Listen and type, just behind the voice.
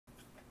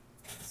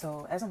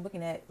So as I'm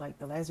looking at like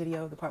the last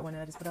video, the part 1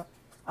 that I just put up,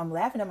 I'm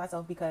laughing at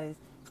myself because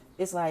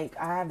it's like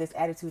I have this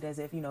attitude as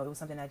if, you know, it was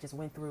something I just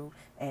went through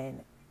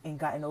and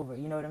gotten over,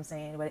 you know what I'm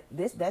saying? But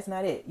that's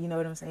not it, you know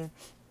what I'm saying?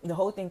 The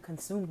whole thing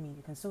consumed me.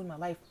 It consumed my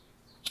life.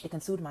 It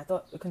consumed my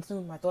thought. It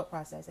consumed my thought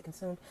process. It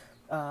consumed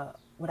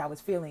what I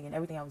was feeling and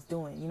everything I was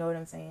doing. You know what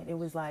I'm saying? It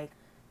was like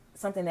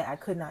something that I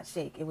could not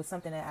shake. It was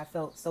something that I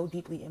felt so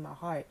deeply in my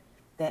heart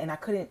that, and I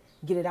couldn't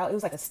get it out. It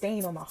was like a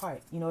stain on my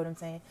heart. You know what I'm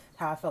saying?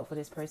 How I felt for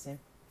this person,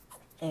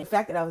 and the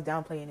fact that I was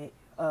downplaying it,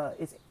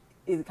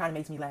 it kind of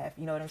makes me laugh.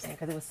 You know what I'm saying?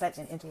 Because it was such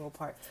an integral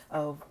part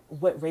of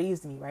what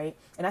raised me, right?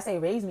 And I say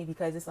raised me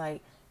because it's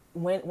like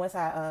once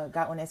I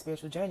got on that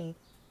spiritual journey,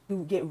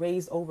 you get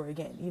raised over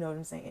again. You know what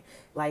I'm saying?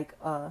 Like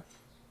the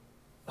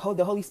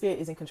Holy Spirit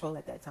is in control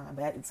at that time,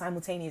 but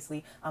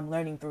simultaneously I'm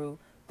learning through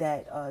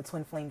that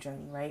twin flame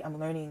journey, right? I'm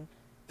learning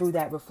through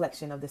that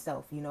reflection of the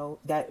self, you know,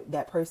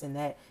 that person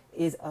that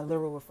is a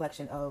literal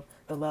reflection of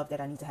the love that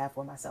I need to have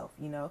for myself,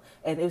 you know.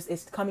 And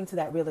it's coming to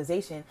that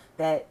realization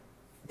that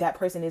that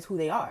person is who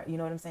they are. You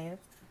know what I'm saying?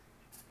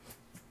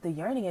 The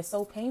yearning is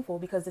so painful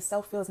because the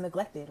self feels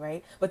neglected,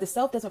 right? But the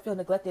self doesn't feel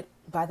neglected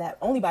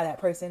only by that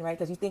person, right?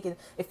 Because you think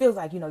it feels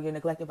like, you know, you're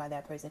neglected by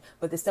that person,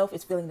 but the self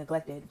is feeling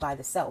neglected by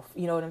the self.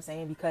 You know what I'm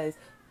saying? Because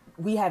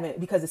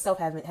the self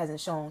hasn't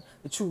shown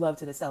the true love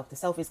to the self. The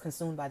self is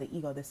consumed by the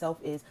ego. The self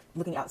is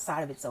looking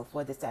outside of itself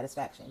for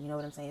dissatisfaction. You know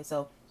what I'm saying?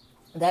 So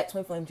that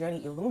twin flame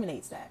journey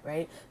illuminates that,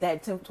 right?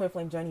 That twin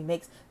flame journey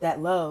makes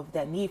that love,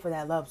 that need for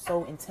that love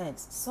so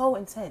intense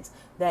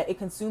that it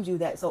consumes you,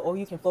 that so all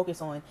you can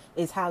focus on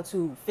is how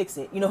to fix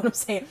it. You know what I'm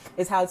saying?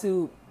 Is how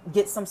to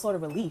get some sort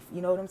of relief,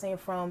 you know what I'm saying,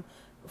 from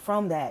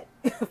that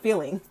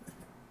feeling.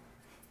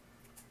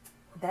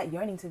 That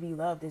yearning to be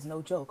loved is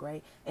no joke,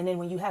 right? And then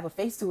when you have a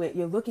face to it,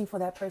 you're looking for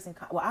that person.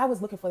 Well, I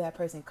was looking for that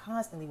person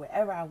constantly.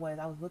 Wherever I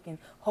was looking,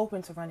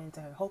 hoping to run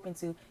into her, hoping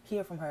to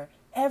hear from her.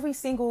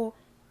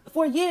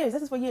 For years,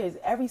 this is for years,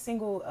 every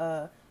single,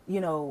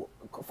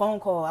 phone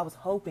call, I was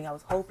hoping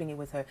it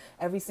was her.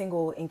 Every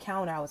single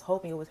encounter, I was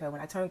hoping it was her. When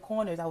I turned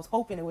corners, I was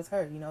hoping it was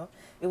her, you know?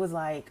 It was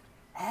like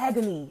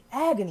agony,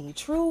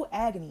 true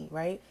agony,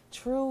 right?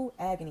 True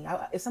agony.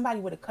 If somebody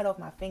would have cut off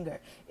my finger,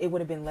 it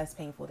would have been less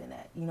painful than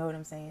that. You know what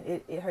I'm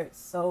saying? It hurt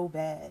so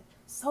bad,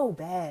 so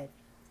bad.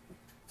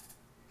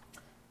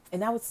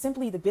 And that was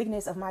simply the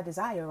bigness of my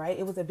desire, right?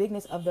 It was the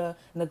bigness of the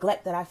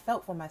neglect that I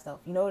felt for myself.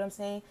 You know what I'm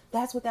saying?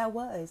 That's what that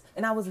was.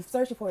 And I was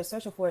searching for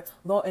it.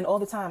 And all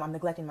the time I'm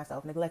neglecting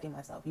myself,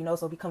 you know?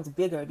 So it becomes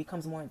bigger. It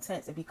becomes more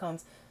intense. It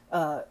becomes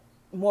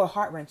more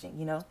heart-wrenching,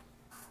 you know?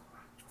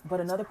 But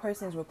another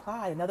person's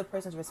reply, another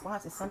person's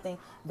response is something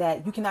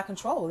that you cannot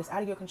control. It's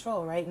out of your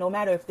control, right? No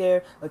matter if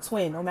they're a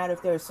twin, no matter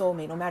if they're a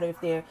soulmate, no matter if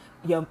they're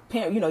your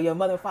parent, you know, your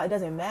mother and father, it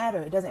doesn't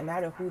matter. It doesn't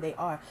matter who they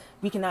are.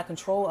 We cannot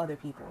control other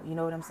people. You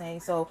know what I'm saying?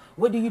 So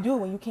what do you do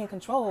when you can't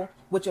control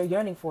what you're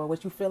yearning for,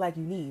 what you feel like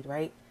you need,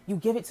 right? You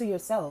give it to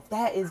yourself.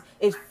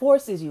 It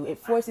forces you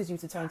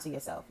to turn to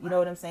yourself. You know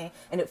what I'm saying?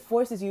 And it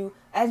forces you,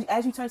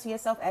 as you turn to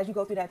yourself, as you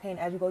go through that pain,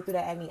 as you go through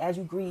that agony, as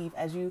you grieve,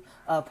 as you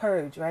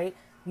purge, right?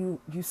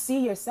 You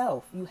see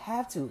yourself. You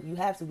have to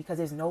because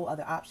there's no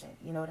other option.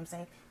 You know what I'm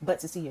saying? But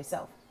to see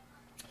yourself.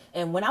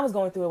 And when I was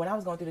going through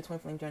the twin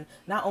flame journey,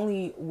 not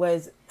only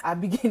was I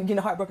getting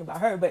heartbroken by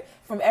her, but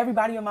from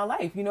everybody in my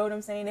life. You know what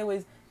I'm saying? It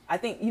was, I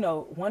think,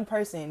 one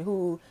person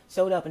who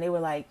showed up and they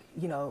were like,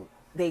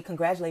 they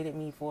congratulated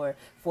me for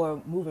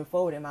moving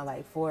forward in my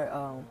life,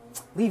 for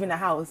leaving the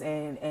house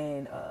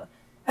and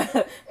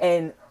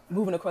and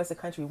moving across the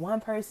country.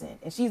 One person,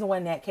 and she's the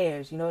one that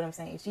cares. You know what I'm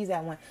saying? She's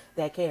that one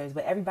that cares.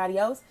 But everybody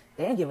else,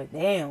 they didn't give a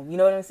damn. You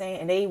know what I'm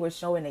saying? And they were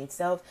showing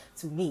themselves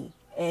to me.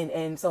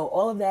 And so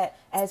all of that,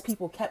 as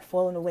people kept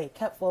falling me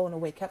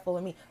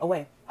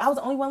away, I was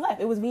the only one left.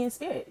 It was me in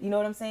spirit. You know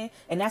what I'm saying?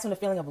 And that's when the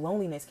feeling of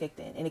loneliness kicked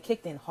in, and it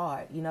kicked in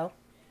hard.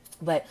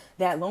 But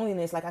that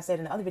loneliness, like I said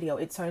in the other video,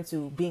 it turned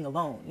to being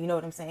alone. You know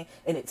what I'm saying?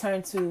 And it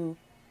turned to,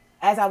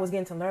 as I was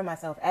getting to learn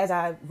myself, as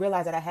I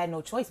realized that I had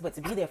no choice but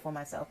to be there for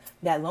myself,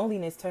 that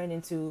loneliness turned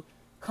into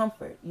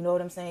comfort. You know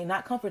what I'm saying?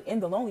 Not comfort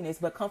in the loneliness,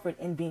 but comfort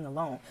in being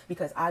alone,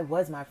 because I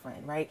was my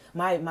friend, right?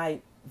 My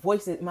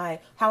voices,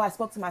 how I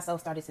spoke to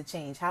myself started to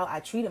change. How I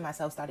treated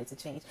myself started to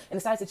change, and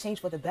it started to change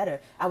for the better.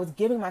 I was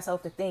giving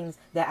myself the things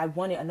that I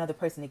wanted another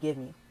person to give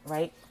me,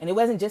 right? And it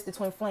wasn't just the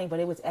twin flame,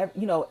 but it was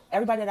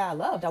everybody that I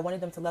loved. I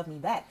wanted them to love me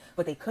back,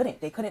 but they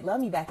couldn't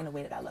love me back in the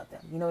way that I loved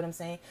them. You know what I'm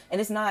saying?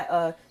 And it's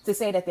not to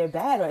say that they're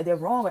bad or they're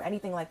wrong or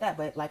anything like that,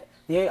 but like,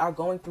 they are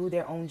going through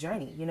their own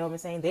journey. You know what I'm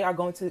saying? They are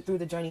going through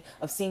the journey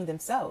of seeing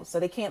themselves,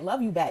 so they can't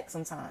love you back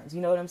sometimes.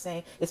 You know what I'm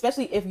saying?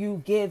 Especially if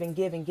you give and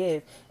give and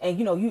give,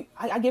 and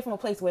I give from a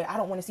place where I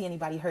don't want to see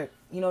anybody hurt.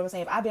 You know what I'm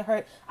saying? If I've been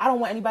hurt, I don't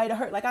want anybody to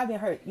hurt like I've been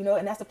hurt,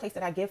 and that's the place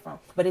that I give from.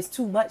 But it's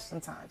too much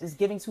sometimes. It's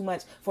giving too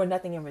much for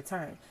nothing in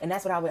return. And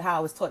that's how I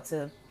was taught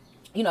to,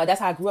 that's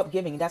how I grew up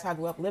giving. That's how I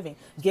grew up living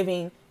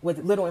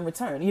with little in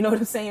return. You know what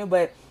I'm saying?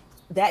 But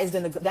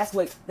that's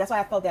why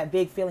I felt that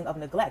big feeling of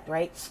neglect,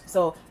 right?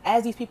 So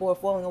as these people were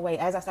falling away,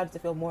 as I started to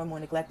feel more and more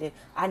neglected,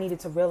 I needed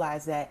to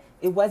realize that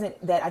it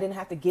wasn't that I didn't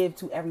have to give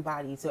to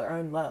everybody to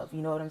earn love.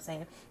 You know what I'm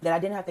saying? That I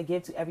didn't have to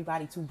give to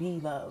everybody to be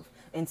loved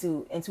and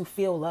to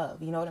feel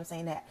love. You know what I'm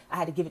saying? That I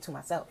had to give it to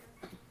myself.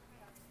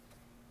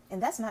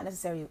 And that's not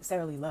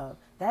necessarily love.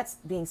 That's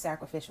being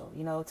sacrificial,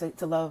 you know,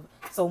 to love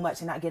so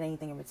much and not get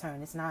anything in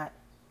return. It's not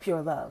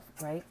pure love,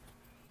 right?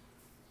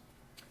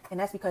 And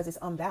that's because it's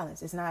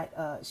unbalanced. It's not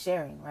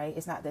sharing, right?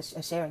 It's not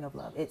a sharing of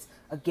love. It's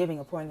a giving,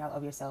 a pouring out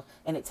of yourself.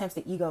 And it tempts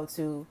the ego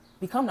to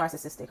become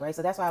narcissistic, right?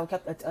 So that's why I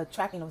kept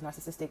attracting those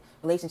narcissistic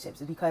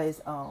relationships,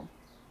 because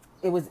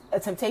it was a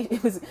temptation.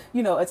 It was,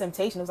 a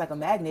temptation. It was like a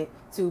magnet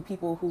to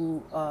people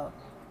who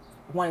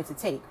wanted to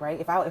take, right?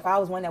 If I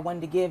was one that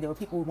wanted to give, there were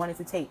people who wanted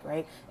to take,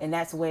 right? And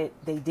that's what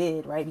they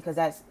did, right? Because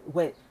that's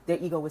what their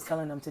ego was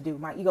telling them to do.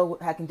 My ego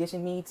had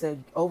conditioned me to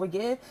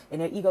overgive,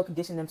 and their ego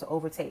conditioned them to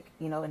overtake,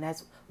 and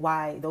that's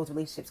why those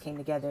relationships came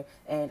together,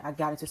 and I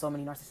got into so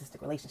many narcissistic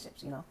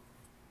relationships, and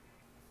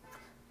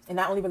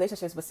not only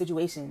relationships, but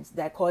situations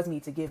that caused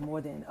me to give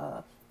more than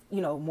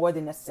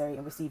necessary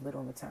and receive little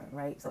in return,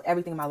 right? So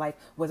everything in my life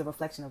was a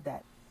reflection of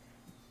that.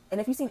 And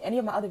if you've seen any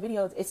of my other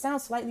videos, it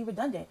sounds slightly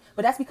redundant,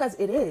 but that's because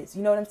it is.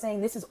 You know what I'm saying?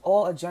 This is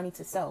all a journey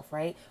to self,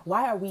 right?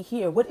 Why are we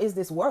here? What is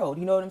this world?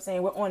 You know what I'm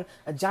saying? We're on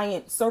a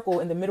giant circle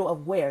in the middle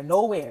of where?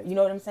 Nowhere. You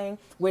know what I'm saying?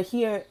 We're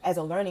here as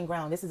a learning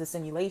ground. This is a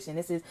simulation.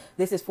 This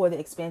is for the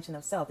expansion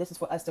of self. This is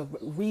for us to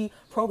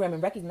reprogram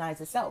and recognize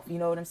the self. You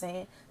know what I'm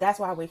saying? That's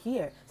why we're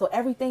here. So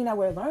everything that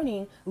we're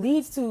learning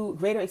leads to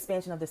greater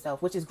expansion of the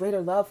self, which is greater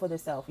love for the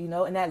self,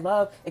 and that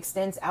love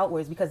extends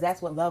outwards, because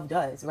that's what love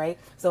does, right?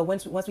 So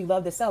once we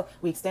love the self,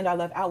 we extend our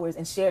love outwards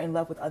and share in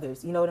love with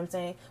others. You know what I'm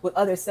saying? With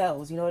other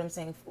selves. You know what I'm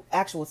saying?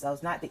 Actual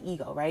selves, not the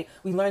ego, right?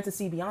 We learn to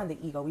see beyond the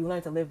ego. We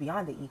learn to live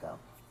beyond the ego.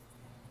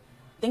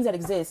 Things that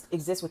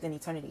exist within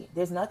eternity.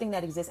 There's nothing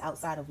that exists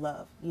outside of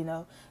love,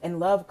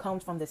 and love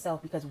comes from the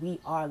self, because we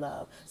are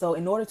love. So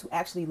in order to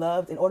actually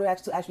love, in order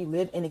to actually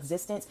live in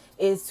existence,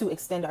 is to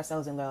extend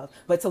ourselves in love.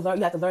 But to learn,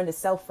 you have to learn the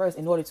self first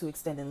in order to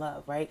extend in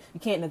love, right?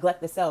 You can't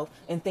neglect the self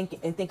and think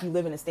you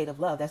live in a state of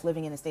love. That's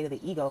living in a state of the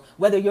ego.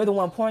 Whether you're the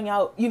one pouring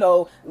out,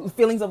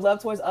 feelings of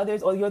love towards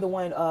others, or you're the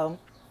one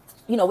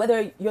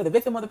whether you're the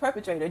victim or the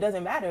perpetrator, it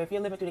doesn't matter. If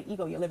you're living through the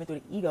ego, you're living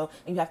through the ego,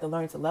 and you have to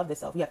learn to love the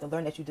self. You have to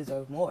learn that you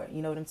deserve more.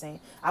 You know what I'm saying?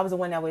 I was the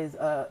one that was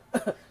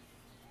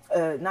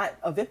not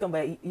a victim,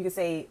 but you could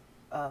say,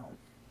 I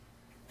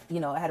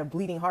had a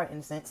bleeding heart in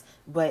a sense,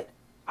 but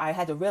I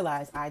had to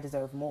realize I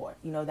deserve more.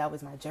 That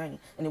was my journey.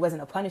 And it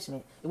wasn't a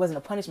punishment. It wasn't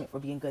a punishment for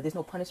being good. There's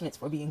no punishments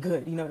for being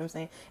good. You know what I'm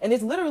saying? And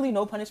there's literally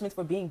no punishments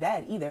for being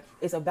bad either.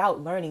 It's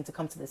about learning to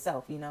come to the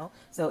self,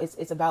 So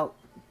it's about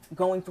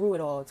going through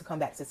it all to come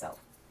back to self.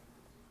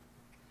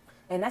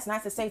 And that's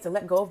not to say to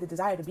let go of the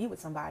desire to be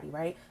with somebody,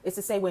 right? It's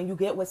to say when you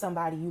get with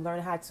somebody, you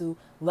learn how to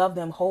love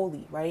them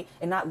wholly, right?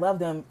 And not love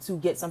them to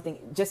get something,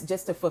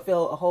 just to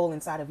fulfill a hole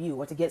inside of you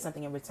or to get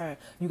something in return.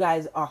 You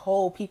guys are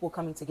whole people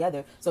coming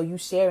together. So you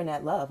share in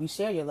that love. You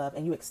share your love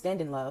and you extend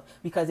in love,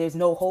 because there's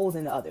no holes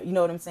in the other. You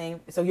know what I'm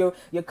saying? So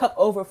your cup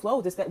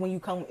overflows when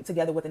you come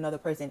together with another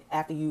person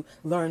after you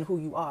learn who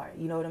you are.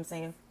 You know what I'm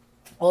saying?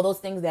 All those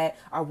things that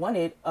are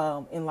wanted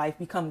in life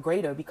become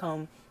greater,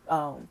 become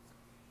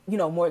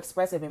more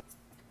expressive and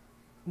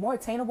more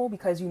attainable,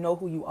 because you know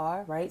who you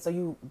are, right? So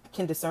you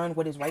can discern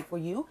what is right for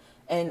you.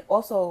 And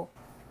also,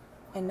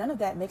 and none of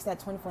that makes that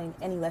twin flame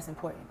any less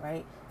important,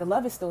 right? The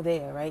love is still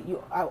there, right?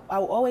 I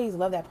will always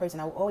love that person.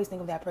 I will always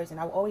think of that person.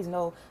 I will always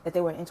know that they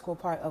were an integral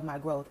part of my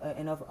growth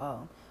and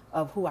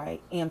of who I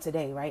am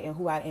today, right? And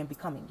who I am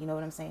becoming. You know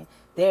what I'm saying?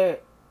 They're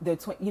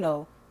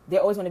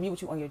always going to be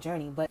with you on your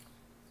journey. But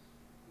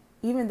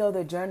even though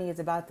the journey is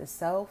about the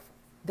self,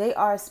 they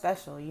are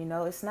special,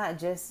 it's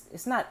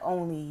not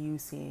only you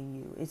seeing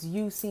you, it's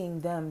you seeing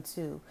them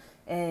too.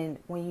 And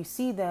when you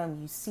see them,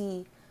 you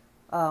see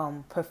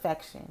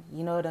perfection.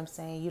 You know what I'm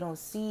saying? You don't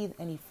see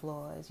any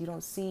flaws. You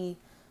don't see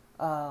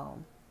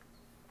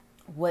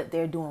what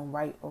they're doing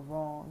right or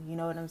wrong. You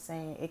know what I'm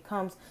saying? It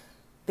comes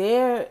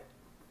there.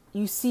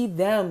 You see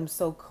them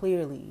so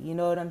clearly. You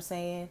know what I'm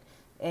saying?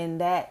 And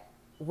that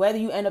whether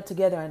you end up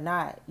together or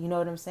not, you know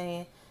what I'm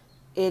saying?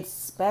 It's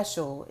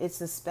special.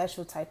 It's a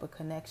special type of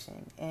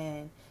connection.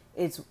 And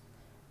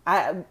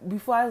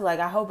before I was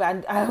like,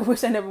 I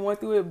wish I never went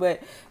through it,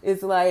 but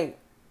it's like,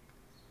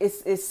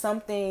 it's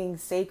something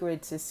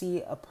sacred to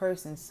see a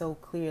person so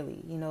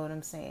clearly. You know what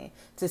I'm saying?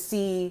 To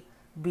see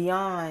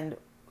beyond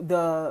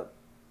the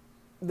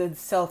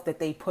self that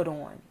they put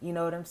on. You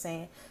know what I'm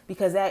saying?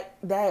 Because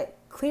that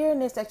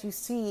clearness that you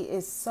see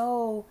is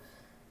so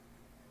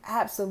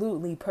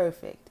absolutely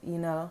perfect.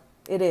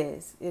 It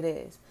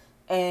is.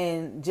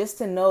 And just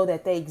to know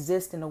that they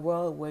exist in a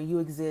world where you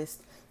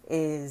exist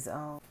is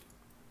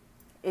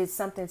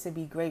something to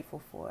be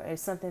grateful for.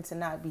 It's something to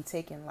not be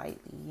taken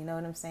lightly. You know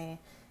what I'm saying?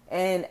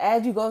 And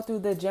as you go through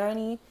the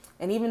journey,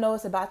 and even though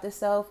it's about the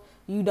self,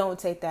 you don't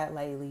take that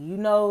lightly. You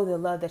know the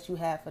love that you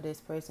have for this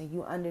person.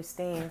 You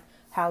understand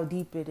how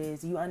deep it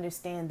is. You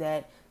understand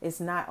that it's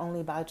not only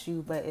about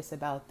you, but it's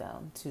about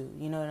them too.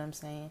 You know what I'm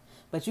saying?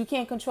 But you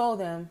can't control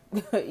them.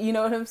 You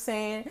know what I'm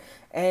saying?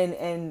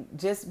 And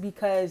just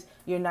because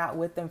you're not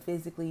with them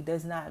physically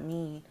does not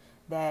mean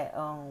that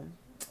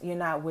you're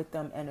not with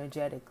them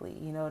energetically.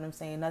 You know what I'm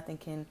saying? Nothing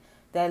can,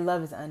 that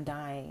love is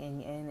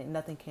undying, and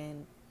nothing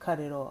can cut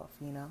it off,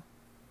 you know?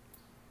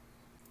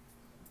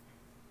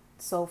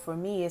 So for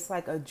me, it's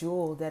like a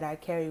jewel that I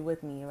carry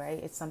with me, right?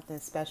 It's something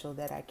special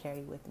that I carry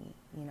with me,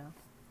 you know?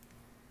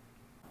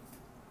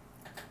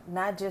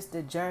 Not just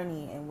the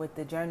journey and what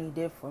the journey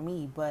did for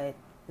me, but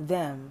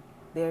them,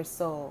 their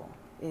soul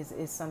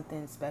is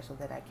something special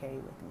that I carry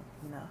with me,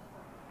 you know?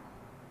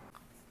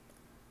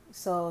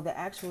 So the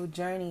actual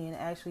journey and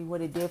actually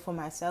what it did for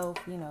myself,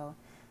 you know,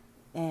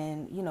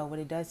 and you know what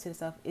it does to the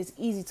stuff, it's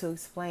easy to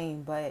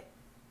explain, but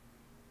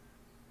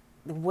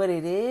what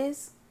it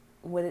is,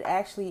 what it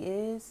actually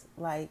is,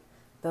 like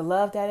the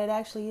love that it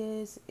actually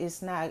is,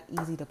 it's not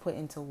easy to put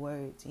into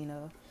words, you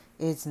know.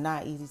 It's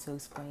not easy to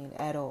explain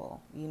at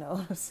all, you know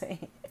what I'm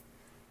saying?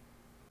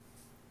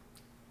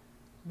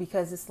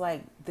 Because it's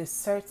like the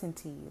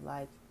certainty,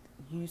 like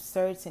the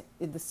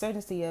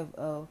certainty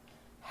of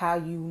how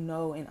you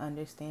know and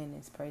understand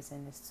this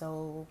person is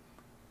so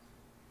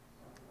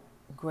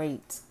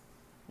great,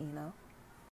 you know.